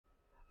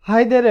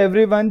Hi there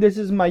everyone, this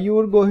is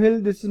Mayur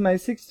Gohil. This is my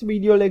 6th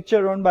video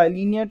lecture on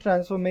bilinear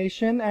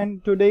transformation,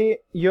 and today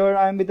here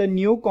I am with a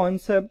new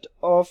concept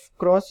of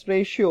cross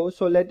ratio.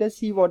 So let us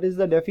see what is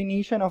the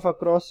definition of a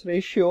cross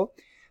ratio.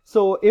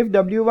 So if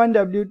W1,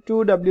 W2,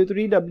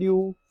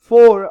 W3,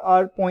 W4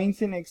 are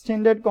points in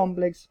extended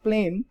complex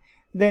plane,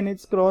 then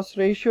its cross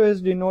ratio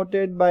is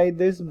denoted by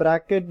this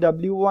bracket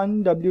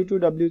W1, W2,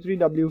 W3,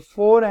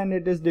 W4, and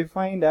it is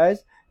defined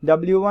as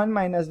W1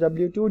 minus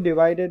W2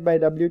 divided by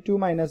W2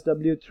 minus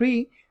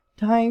W3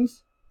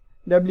 times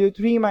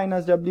W3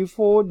 minus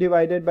W4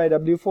 divided by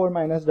W4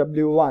 minus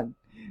W1.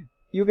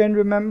 You can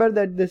remember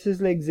that this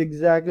is like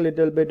zigzag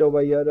little bit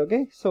over here,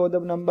 okay? So the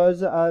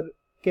numbers are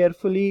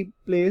carefully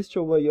placed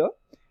over here,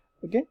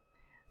 okay?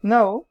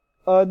 Now,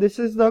 this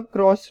is the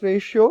cross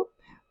ratio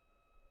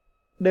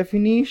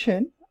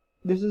definition.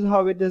 This is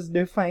how it is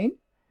defined,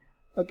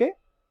 okay?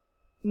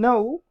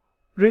 Now,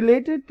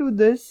 related to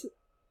this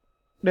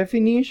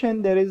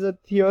definition, there is a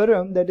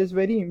theorem that is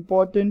very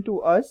important to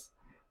us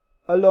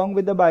along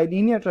with the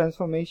bilinear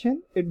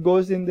transformation. It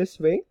goes in this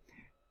way: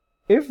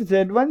 if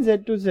Z1,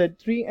 Z2,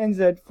 Z3 and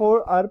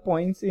Z4 are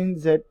points in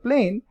Z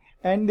plane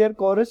and their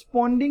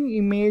corresponding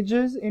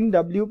images in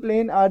W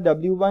plane are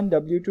W1,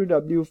 W2,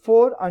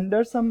 W4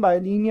 under some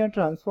bilinear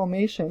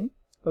transformation,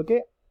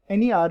 okay,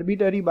 any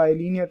arbitrary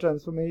bilinear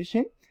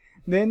transformation,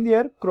 then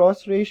their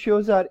cross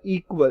ratios are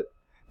equal.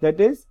 That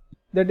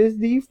is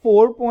the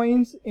 4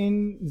 points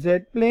in Z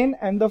plane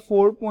and the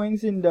 4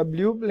 points in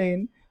W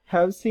plane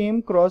have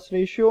same cross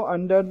ratio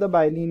under the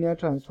bilinear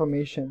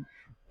transformation.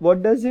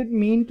 What does it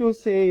mean to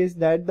say is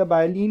that the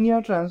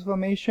bilinear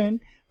transformation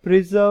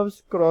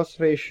preserves cross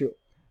ratio.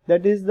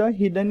 That is the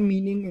hidden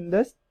meaning in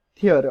this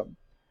theorem.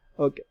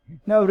 Okay.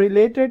 Now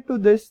related to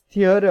this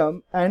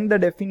theorem and the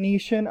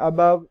definition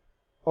above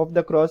of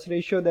the cross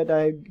ratio that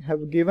I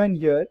have given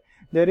here,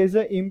 there is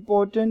an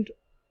important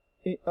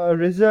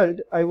result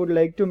I would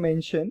like to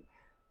mention.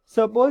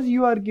 Suppose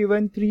you are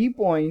given 3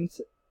 points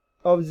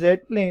of Z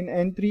plane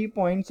and 3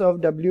 points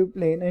of W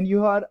plane, and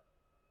you are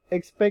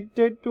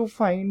expected to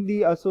find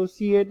the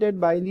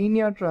associated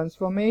bilinear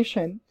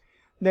transformation.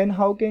 Then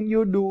how can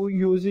you do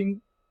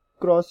using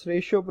cross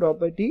ratio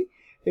property?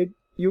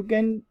 You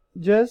can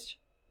just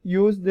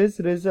use this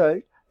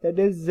result, that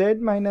is Z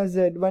minus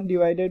Z1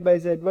 divided by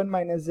Z1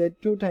 minus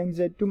Z2 times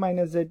Z2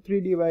 minus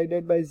Z3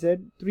 divided by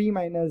Z3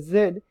 minus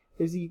Z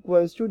is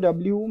equals to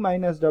W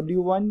minus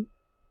W1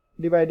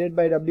 divided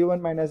by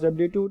W1 minus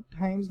W2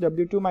 times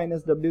W2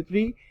 minus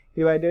W3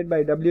 divided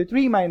by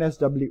W3 minus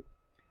W.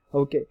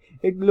 Okay,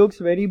 it looks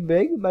very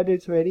big, but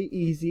it's very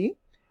easy.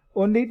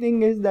 Only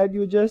thing is that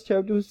you just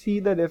have to see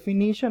the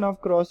definition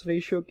of cross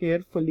ratio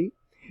carefully.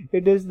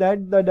 It is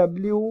that the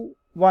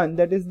W1,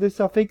 that is the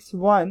suffix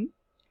 1,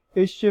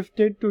 is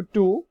shifted to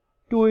 2,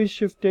 2 is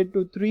shifted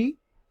to 3,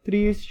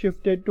 3 is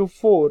shifted to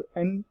 4,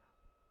 and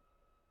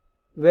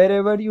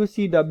wherever you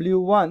see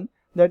W1,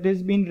 that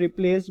has been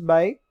replaced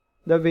by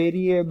the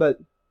variable,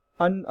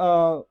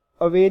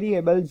 a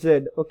variable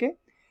Z, okay?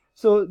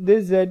 So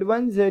this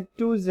Z1, Z2,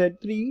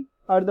 Z3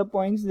 are the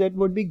points that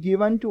would be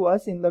given to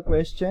us in the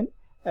question,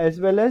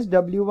 as well as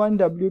W1,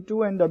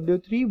 W2 and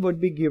W3 would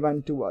be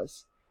given to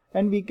us.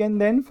 And we can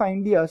then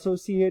find the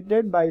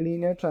associated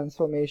bilinear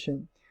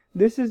transformation.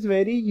 This is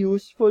very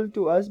useful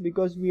to us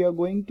because we are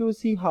going to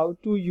see how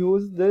to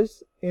use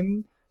this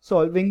in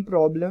solving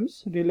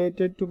problems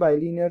related to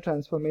bilinear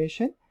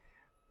transformation.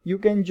 You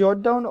can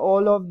jot down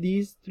all of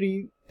these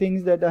 3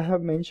 things that I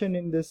have mentioned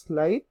in this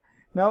slide.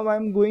 Now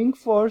I'm going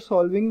for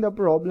solving the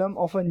problem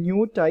of a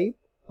new type,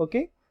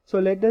 okay? So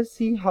let us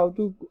see how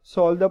to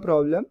solve the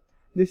problem.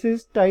 This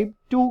is type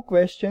 2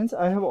 questions.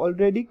 I have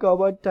already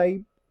covered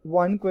type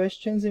 1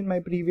 questions in my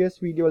previous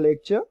video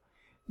lecture.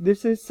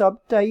 This is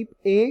subtype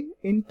A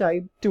in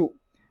type 2.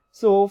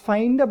 So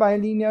find the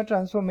bilinear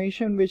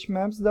transformation which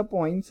maps the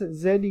points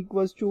Z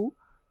equals to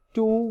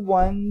 2,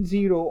 1,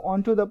 0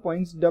 onto the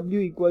points W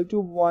equal to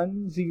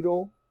 1,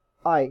 0,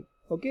 I.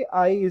 Okay,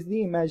 I is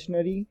the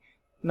imaginary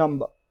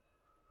number.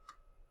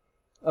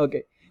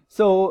 Okay,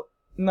 so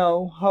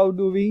now how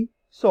do we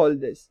solve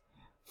this?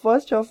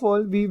 First of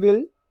all, we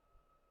will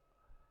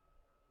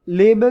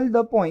label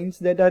the points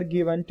that are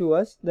given to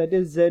us. That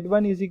is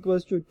Z1 is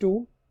equals to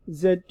 2,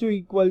 Z2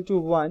 equal to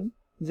 1,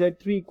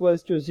 Z3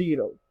 equals to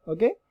 0.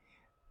 Okay,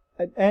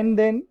 and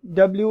then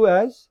W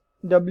as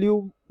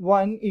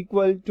W1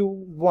 equal to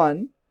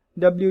 1,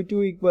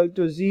 W2 equal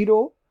to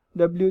 0,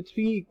 W3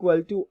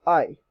 equal to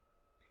I.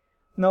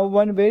 Now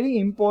one very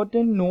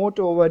important note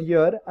over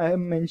here I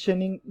am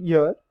mentioning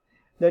here,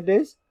 that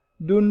is,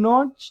 do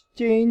not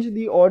change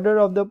the order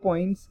of the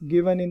points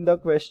given in the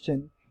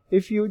question.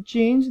 If you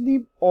change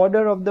the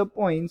order of the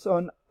points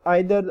on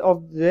either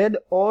of Z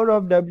or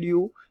of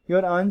W,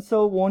 your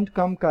answer won't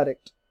come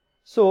correct.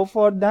 So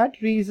for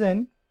that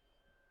reason,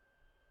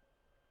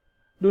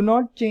 do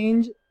not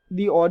change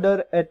the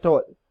order at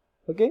all.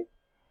 Okay,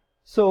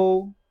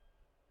 so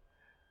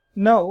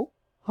now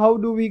how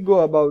do we go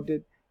about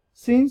it?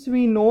 Since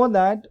we know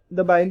that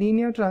the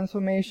bilinear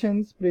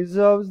transformations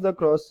preserves the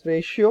cross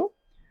ratio,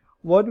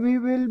 what we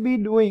will be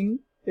doing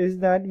is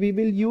that we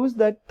will use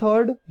that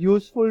third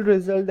useful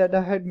result that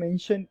I had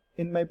mentioned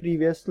in my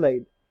previous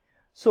slide.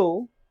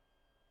 So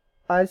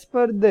as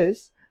per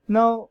this,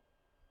 now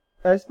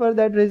as per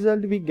that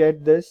result we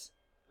get this.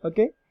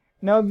 Okay,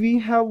 now we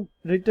have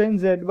written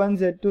z1,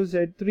 z2,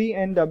 z3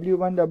 and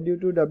w1,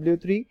 w2,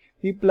 w3.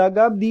 We plug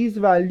up these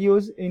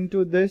values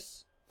into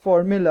this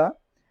formula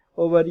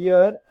over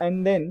here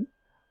and then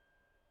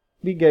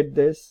we get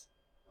this.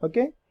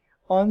 Okay,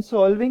 on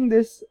solving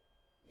this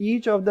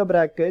each of the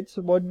brackets,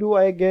 what do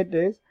I get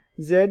is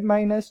z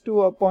minus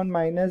 2 upon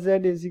minus z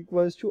is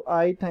equals to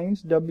I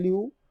times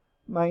w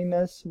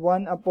minus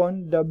 1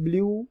 upon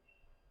w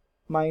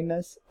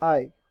minus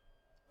I.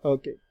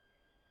 Okay,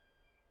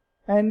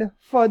 and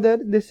further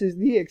this is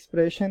the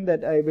expression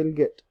that I will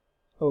get.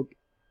 Okay,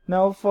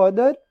 now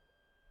further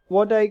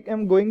what I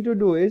am going to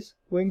do is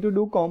going to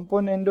do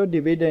componendo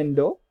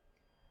dividendo.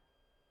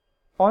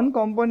 On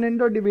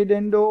componendo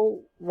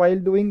dividendo, while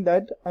doing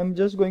that, I'm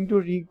just going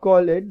to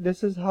recall it.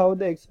 This is how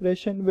the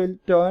expression will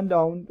turn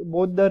down,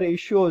 both the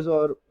ratios,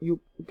 or you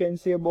can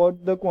say both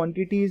the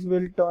quantities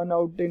will turn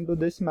out into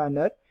this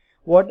manner.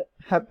 What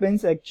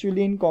happens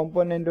actually in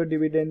componendo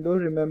dividendo,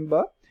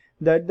 remember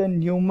that the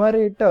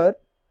numerator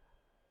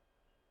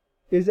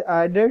is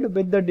added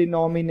with the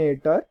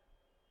denominator,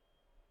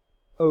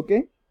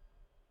 okay,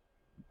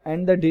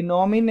 and the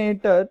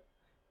denominator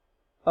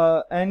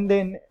and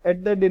then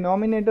at the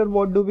denominator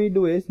what do we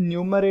do is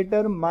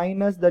numerator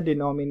minus the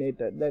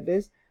denominator, that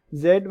is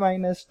z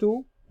minus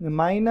 2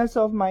 minus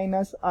of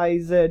minus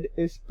iz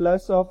is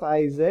plus of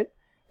iz,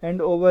 and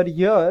over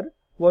here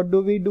what do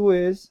we do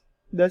is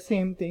the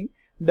same thing,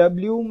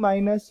 w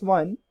minus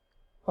 1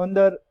 on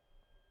the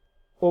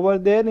over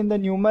there in the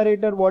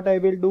numerator what I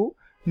will do,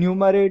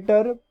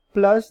 numerator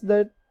plus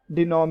the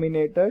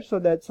denominator, so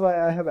that's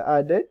why I have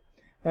added,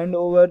 and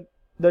over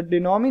the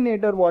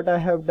denominator what I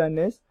have done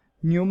is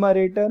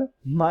numerator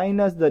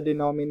minus the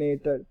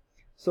denominator,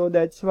 so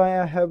that's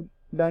why I have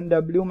done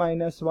w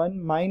minus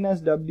 1 minus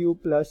w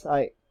plus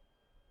I.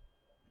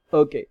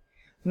 Okay,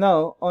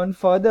 now on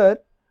further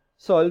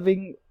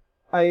solving,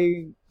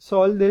 I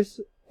solve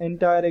this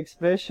entire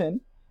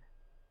expression.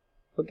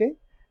 Okay,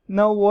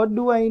 now what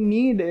do I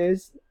need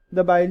is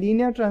the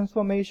bilinear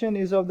transformation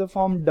is of the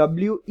form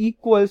w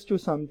equals to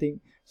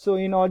something. So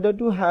in order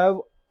to have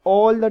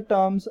all the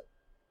terms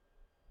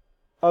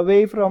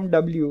away from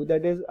w,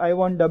 that is I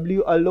want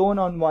w alone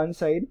on one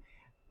side,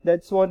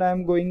 that's what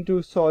I'm going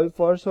to solve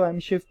for. So I'm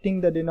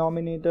shifting the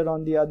denominator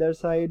on the other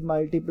side,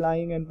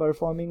 multiplying and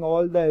performing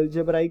all the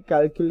algebraic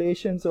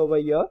calculations over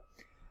here,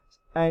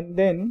 and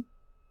then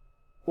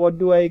what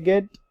do I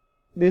get,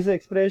 these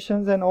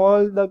expressions and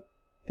all the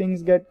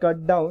things get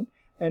cut down,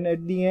 and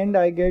at the end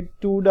I get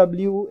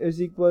 2w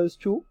is equals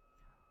to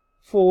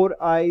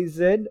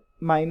 4iz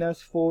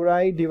minus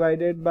 4i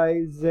divided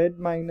by z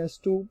minus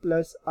 2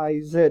 plus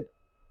iz.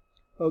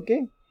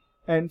 Okay,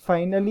 and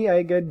finally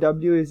I get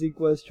w is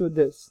equals to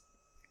this.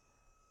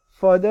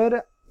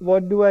 Further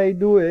what do I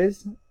do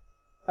is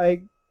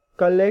I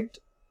collect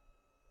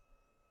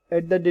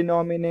at the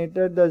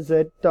denominator the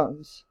z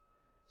terms,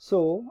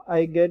 so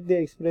I get the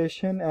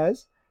expression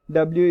as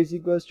w is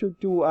equals to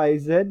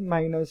 2iz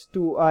minus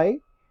 2i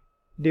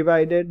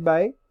divided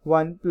by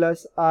 1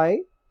 plus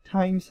I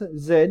times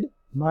z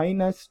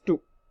minus 2.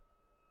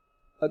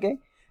 Okay,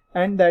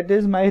 and that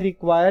is my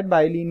required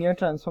bilinear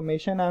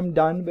transformation. I am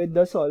done with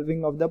the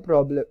solving of the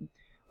problem.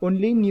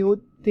 Only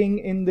new thing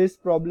in this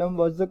problem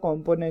was the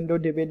componendo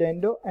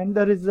dividendo and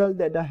the result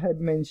that I had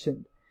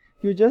mentioned.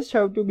 You just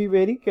have to be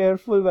very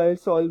careful while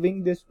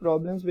solving these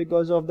problems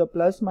because of the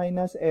plus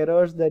minus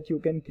errors that you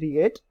can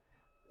create.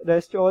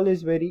 Rest all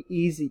is very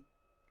easy.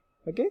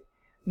 Okay,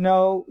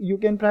 now you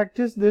can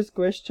practice this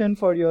question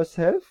for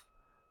yourself.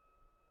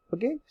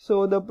 Okay,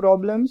 so the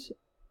problems,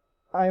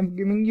 I am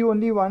giving you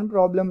only one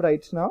problem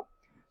right now.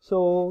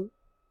 So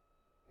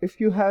if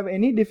you have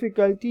any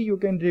difficulty, you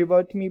can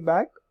revert me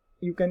back.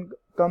 You can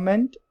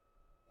comment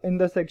in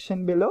the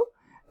section below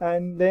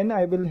and then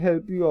I will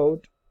help you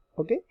out.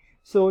 Okay,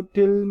 so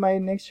till my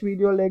next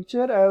video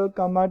lecture, I will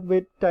come out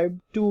with type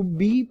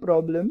 2B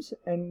problems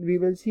and we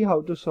will see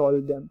how to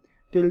solve them.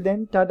 Till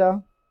then,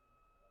 tada.